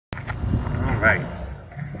Alright,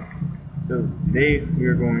 so today we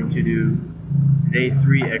are going to do day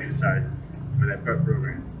 3 exercises for that prep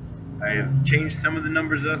program. I have changed some of the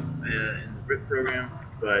numbers up in the RIP program,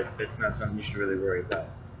 but that's not something you should really worry about.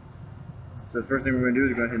 So the first thing we're going to do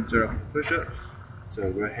is go ahead and start off with push-ups.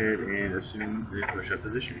 So go ahead and assume the push-up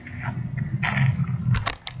position.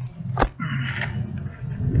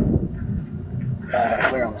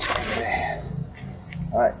 We're on the screen today.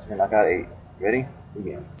 Alright, so we're going to knock out 8. Ready?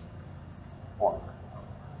 Begin. 1,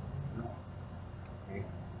 2, 3,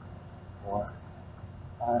 4,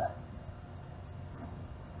 5, 6,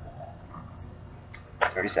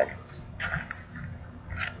 7. 30 seconds.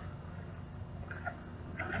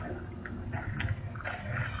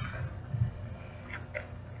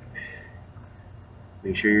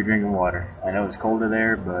 Make sure you're drinking water. I know it's colder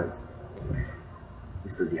there, but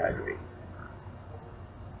you still dehydrate.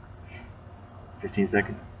 15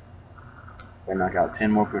 seconds. Then knock out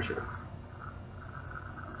 10 more push-ups.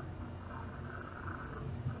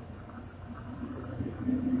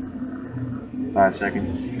 5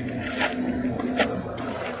 seconds.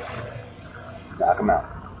 Knock them out.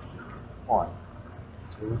 1,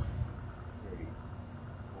 2, 3,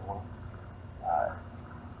 4, 5,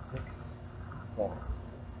 6, 7,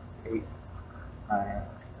 8, 9,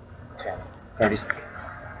 10. 30 seconds.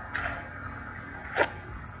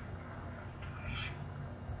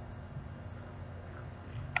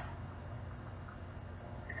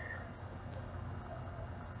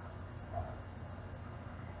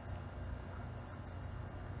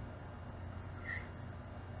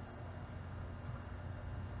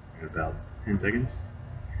 About 10 seconds.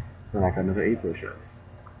 Then I got another 8 push-ups.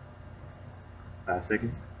 5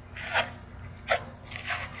 seconds.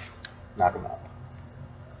 Knock them out.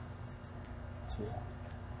 2,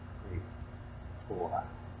 3, 4,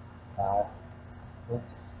 5,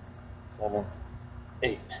 6, 7,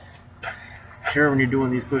 8. Sure, when you're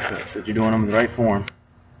doing these push-ups, that you're doing them in the right form,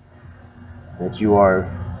 that you are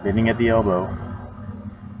bending at the elbow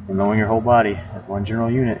and lowering your whole body as one general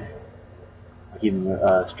unit, keeping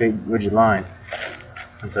a straight, rigid line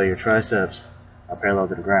until your triceps are parallel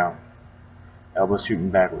to the ground. Elbows shooting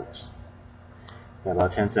backwards. Got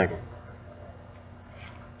about 10 seconds.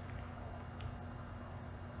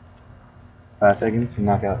 5 seconds and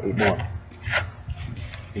knock out 8 more.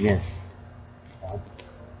 Again. 1,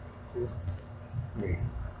 2, 3,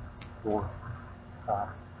 4, 5,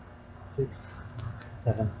 6,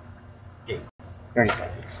 7, 8. 30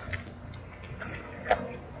 seconds.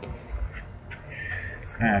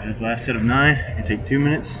 Alright, this last set of 9, it take 2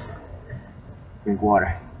 minutes. Drink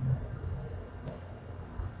water.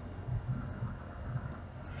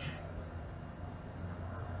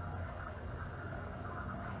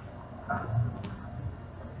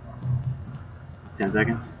 Ten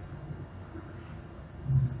seconds.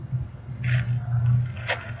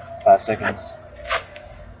 5 seconds.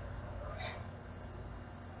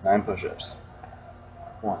 9 push-ups.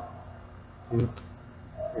 1, 2,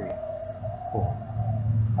 3, 4.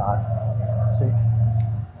 5, 6,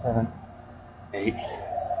 7, 8, 9.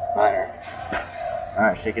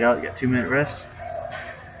 Alright, shake it out. You got 2-minute rest.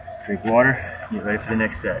 Drink water. Get ready for the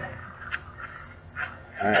next set.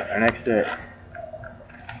 Alright, our next set is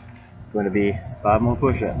going to be 5 more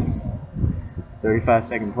push-ups.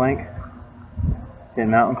 35-second plank, 10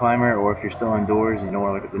 mountain climber, or if you're still indoors and you don't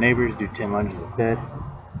want to look at the neighbors, do 10 lunges instead.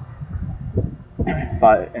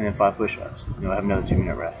 5, and then 5 push-ups. You'll have another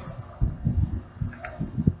 2-minute rest.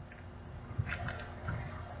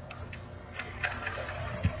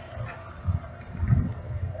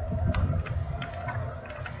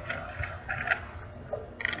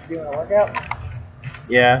 Doing a workout?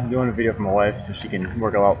 Yeah, I'm doing a video for my wife so she can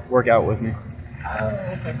work out with me.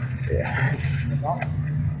 Okay. Yeah. That's awesome.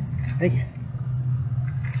 Thank you.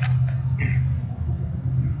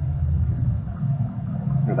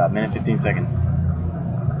 In about a minute, 15 seconds.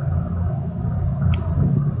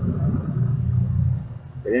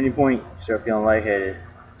 At any point you start feeling lightheaded,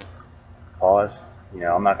 pause. You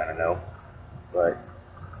know, I'm not gonna know, but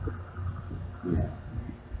you know,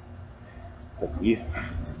 it's up to you.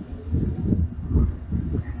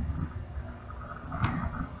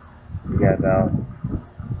 We got about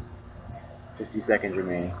 50 seconds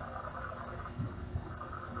remaining.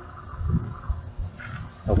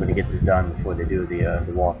 Hoping to get this done before they do the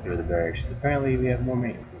walk through the barracks. Apparently we have more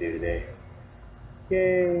maintenance to do today.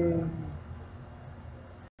 Yay!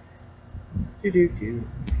 Do-do-do.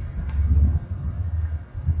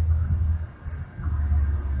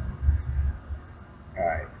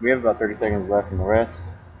 Alright, we have about 30 seconds left in the rest.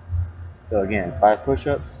 So again, 5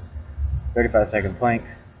 push-ups, 35-second plank,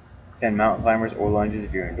 10 mountain climbers or lunges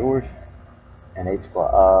if you're indoors, and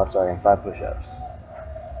 5 push-ups.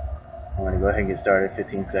 I'm going to go ahead and get started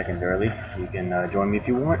 15 seconds early. You can join me if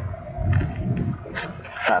you want.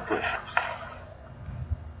 5 push-ups.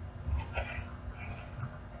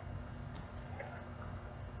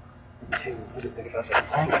 Two, 35 second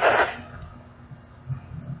plank.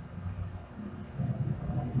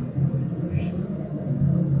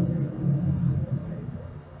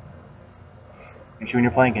 Make sure when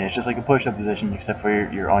you're planking, it's just like a push-up position, except for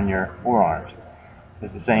you're on your forearms. So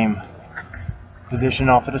it's the same position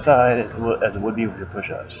off to the side as it would be with your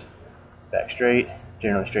push-ups. Back straight,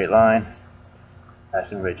 generally straight line,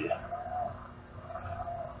 nice and rigid.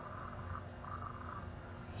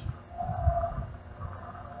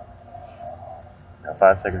 Now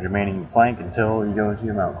 5 seconds remaining in plank until you go into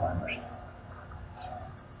your mountain climbers.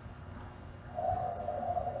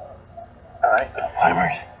 Alright,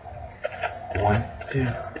 climbers. 1, 2,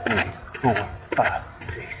 3, 4, 5,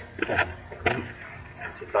 6, 7, 8.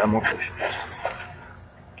 Take 5 more push-ups.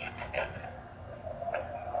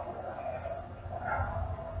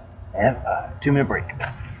 And 5. 2-minute break.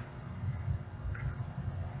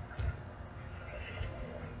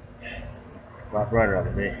 Lot brighter out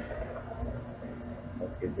today.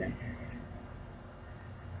 That's a good thing.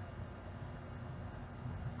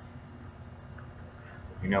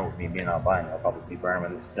 You know, with me being albino, I'll probably be burning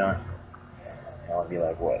when this is done. And I'll be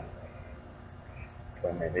like, what?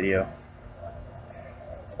 20-minute video?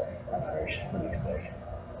 What do you expect?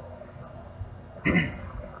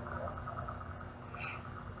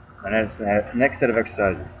 My next set of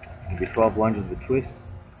exercises will be 12 lunges with twist,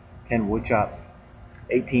 10 wood chops,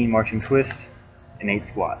 18 marching twists, and 8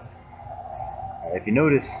 squats. If you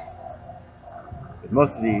notice, with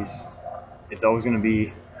most of these, it's always going to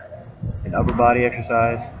be an upper body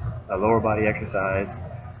exercise, a lower body exercise,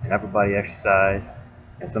 an upper body exercise,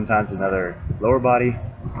 and sometimes another lower body,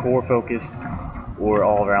 core focused, or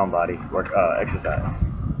all around body exercise.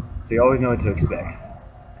 So you always know what to expect.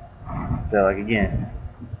 So like again,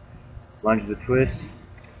 lunges with twist,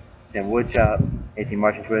 10 wood chop, 18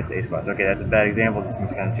 marching twists, 8 squats. Okay, that's a bad example. This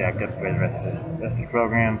one's kind of jacked up for the rest of the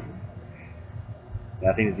program. And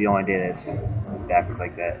I think it's the only day that's backwards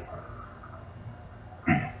like that.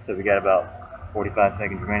 So we got about 45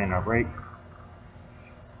 seconds remaining in our break.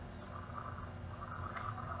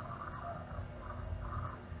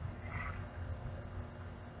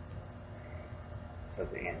 So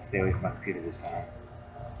at the end, stay away from my computer this time.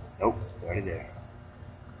 Nope, it's already there.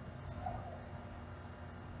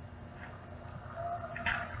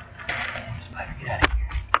 Spider, get out of here.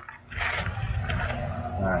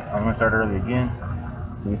 Alright, I'm going to start early again.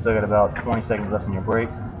 So you still got about 20 seconds left in your break.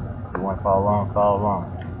 If you want to follow along, follow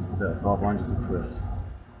along. So 12 lunges with twists.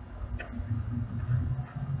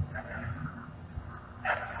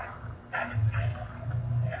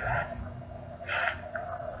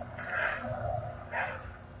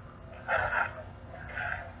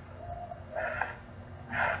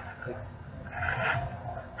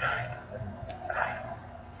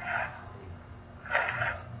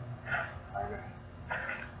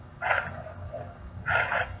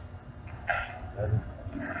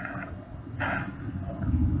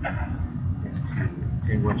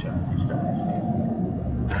 Wood chop each time.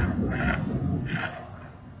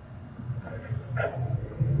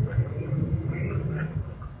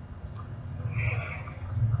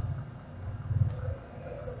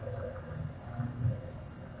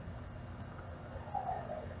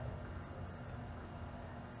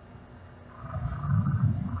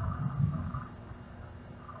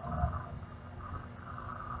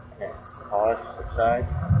 Okay, pause, switch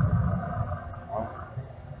sides. 1,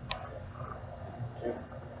 2,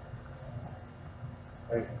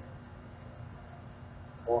 3,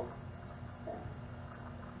 4,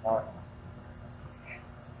 5,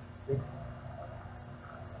 6,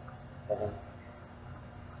 7,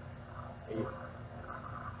 8,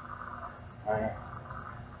 9,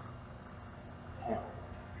 10,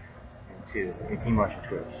 and 2. 18 marching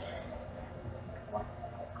twists. 1,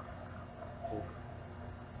 2,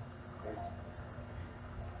 3,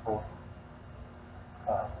 4,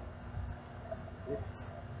 5, 6,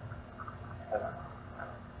 7,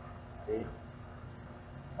 8,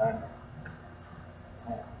 9,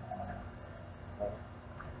 10, 11,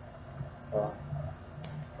 12.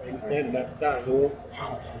 You standing at the time, Lou.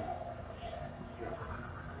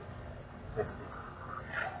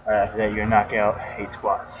 Alright, after that you're going to knock out 8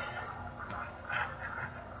 squats.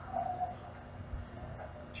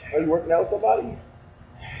 Are you working out with somebody?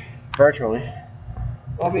 Virtually.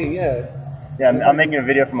 I mean, yeah. Yeah, I'm making a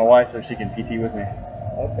video for my wife so she can PT with me.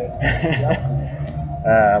 Okay.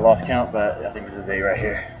 I lost count, but I think this is 8 right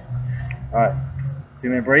here. Alright,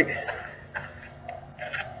 2-minute break.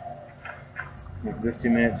 After this 2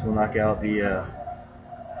 minutes, we'll knock out the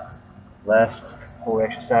last 4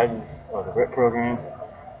 exercises of the RIP program.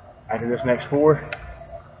 After this next 4,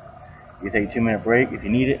 you can take a 2-minute break if you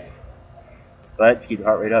need it. But to keep the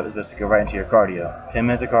heart rate up, it's best to go right into your cardio. 10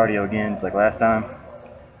 minutes of cardio again, just like last time.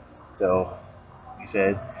 So, like I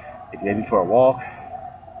said, if you're maybe for a walk,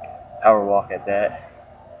 power walk at that.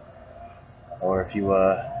 Or if you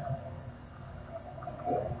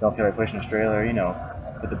don't feel like pushing a stroller, you know,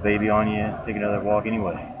 put the baby on you, take another walk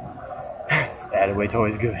anyway. Added weight's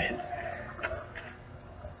always good.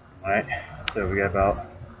 Alright, so we got about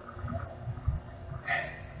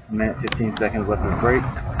 1 minute 15 seconds left of the break.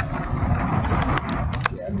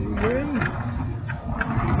 Yeah, moving.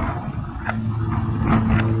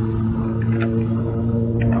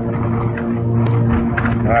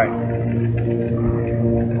 Alright.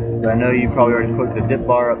 So I know you probably already put the dip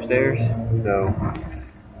bar upstairs, so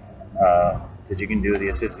that you can do the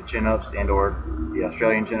assisted chin-ups and or the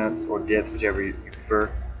Australian chin-ups or dips, whichever you prefer.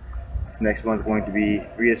 This next one's going to be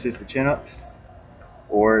 3 assisted chin-ups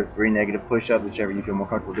or 3 negative push-ups, whichever you feel more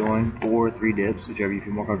comfortable doing, or 3 dips, whichever you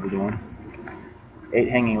feel more comfortable doing. 8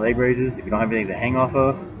 hanging leg raises. If you don't have anything to hang off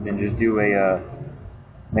of, then just do a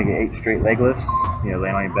make it 8 straight leg lifts. You know,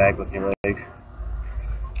 laying on your back with your legs.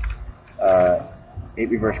 8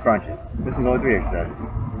 reverse crunches. This is only 3 exercises.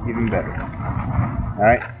 Even better.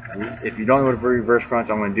 Alright? If you don't know what a reverse crunch,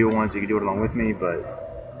 I'm going to do one so you can do it along with me, but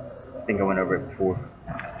I think I went over it before.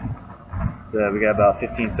 So we got about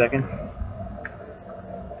 15 seconds.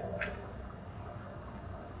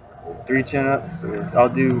 3 chin-ups.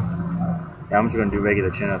 I'm just going to do regular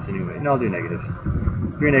chin-ups anyway. No, I'll do negatives.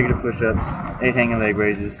 3 negative push-ups, 8 hanging leg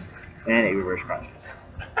raises, and 8 reverse crunches.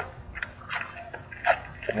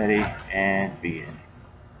 Ready, and begin.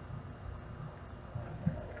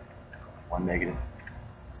 1 negative.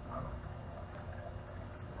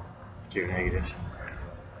 2 negatives.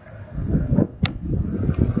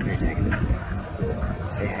 3 negatives.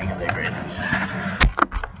 8 hanging leg raises.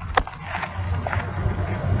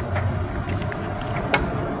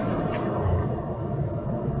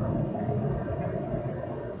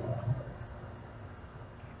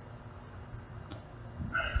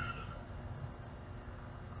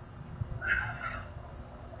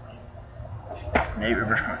 And 8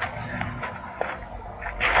 reverse crunches.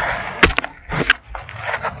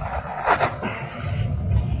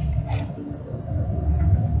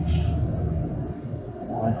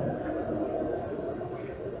 1,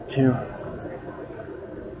 2,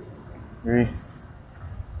 3,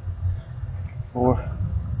 4,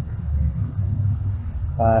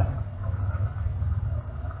 5,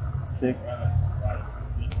 6,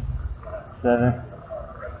 7,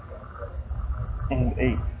 and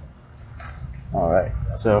 8. Alright,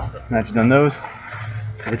 so now that you've done those, so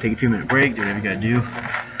we take a 2-minute break, do whatever you gotta do,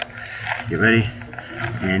 get ready,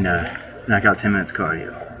 and knock out 10 minutes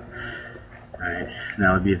cardio. Alright,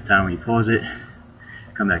 now would be the time when you pause it,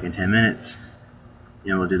 come back in 10 minutes,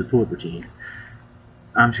 and we'll do the pull-up routine.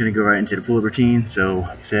 I'm just going to go right into the pull-up routine, so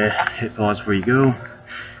like I said, hit pause before you go,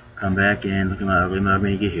 come back and look at my ugly mug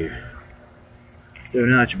when you get here. So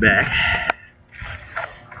now that you're back,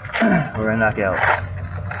 we're going to knock out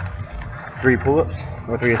 3 pull-ups,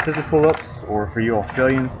 or 3 assisted pull-ups, or for you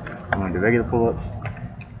Australians, I'm going to do regular pull-ups.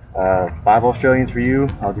 5 Australians for you,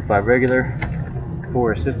 I'll do 5 regular.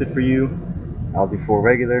 4 assisted for you, I'll do 4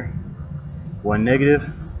 regular. 1 negative,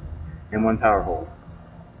 and 1 power hold.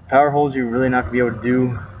 Power holds you're really not going to be able to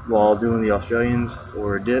do while doing the Australians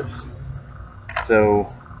or dips,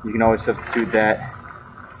 so you can always substitute that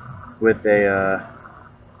with a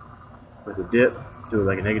dip, do it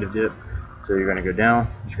like a negative dip. So you're going to go down,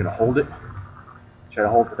 you're just going to hold it, try to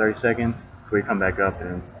hold for 30 seconds before you come back up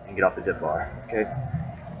and get off the dip bar. Okay.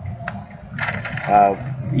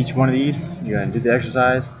 Each one of these, you're going to do the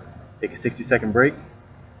exercise, take a 60-second break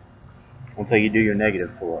until you do your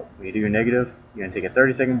negative pull-up. When you do your negative, you're going to take a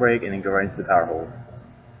 30-second break and then go right into the power hold.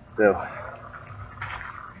 So,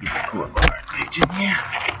 get the pull-up bar page in here.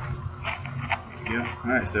 There you go.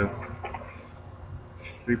 Alright, so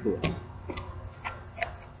 3 pull-ups.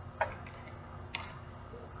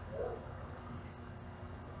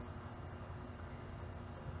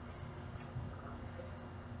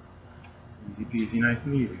 Easy peasy, nice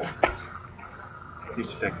and easy.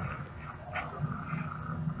 60 seconds.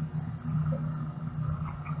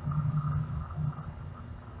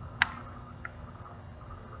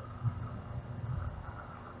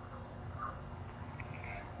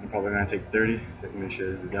 I'm probably going to take 30 so I can make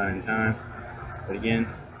sure this is done in time. But again,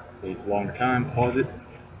 if you need a longer time, pause it.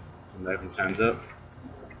 Come back when time's up.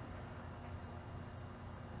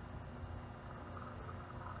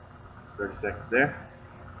 That's 30 seconds there.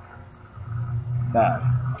 5.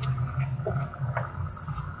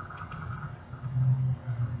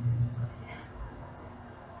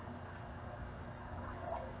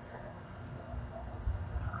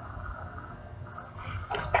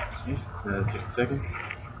 Another 60 seconds.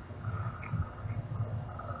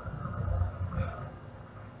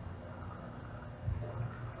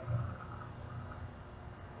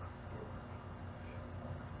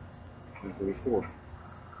 And 44.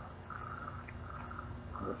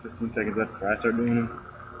 15 seconds left before I start doing them.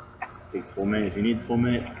 Take a full minute if you need the full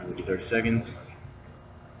minute. I'll do 30 seconds.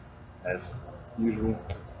 As usual.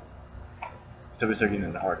 Until we start getting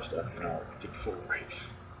into the harder stuff, and I'll take 4 breaks.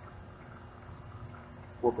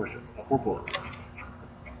 4 push-ups, 4 pull-ups.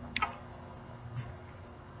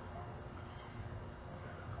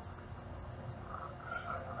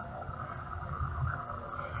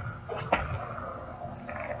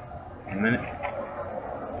 A minute.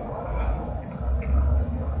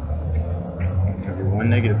 Every 1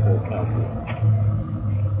 negative pull-up.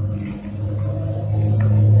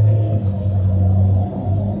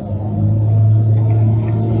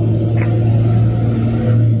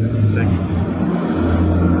 15 seconds.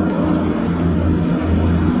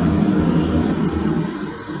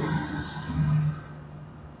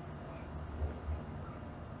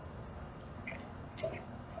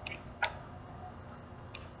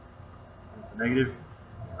 Negative,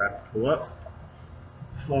 rapid pull up,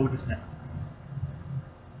 slow descent.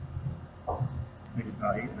 Make it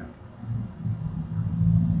about 8 seconds.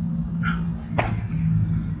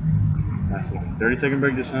 Last one. 30-second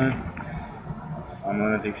break this time. I'm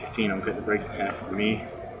going to take 15. I'm going to cut the breaks in half for me.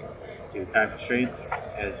 Do the time constraints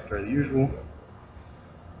as per the usual.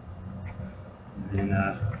 And then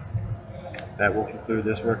that will conclude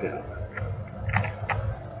this workout.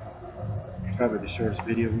 It's probably the shortest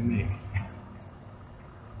video we make.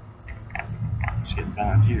 Just getting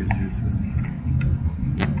volunteers, dude.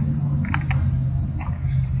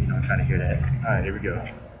 You know, I'm trying to hear that. Alright, here we go.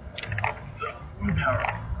 Power.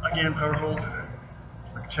 Again, power hold.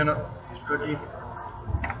 Chin up. Use cookie.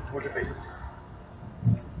 Towards your face.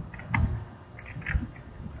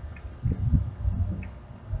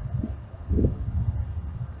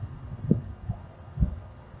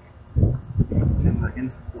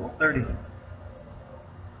 Seconds. Almost 30.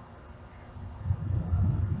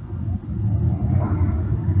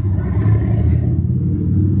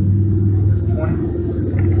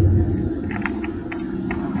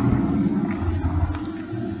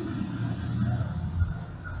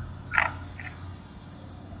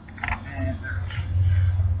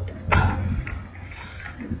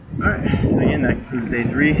 Alright, again, that concludes day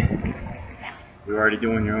 3. You're already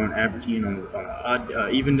doing your own ab routine on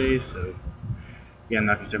odd, even days, so yeah, I'm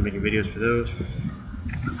not going to start making videos for those.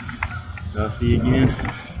 So I'll see you again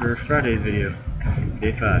for Friday's video,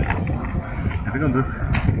 day 5. Have a good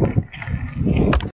one, boo.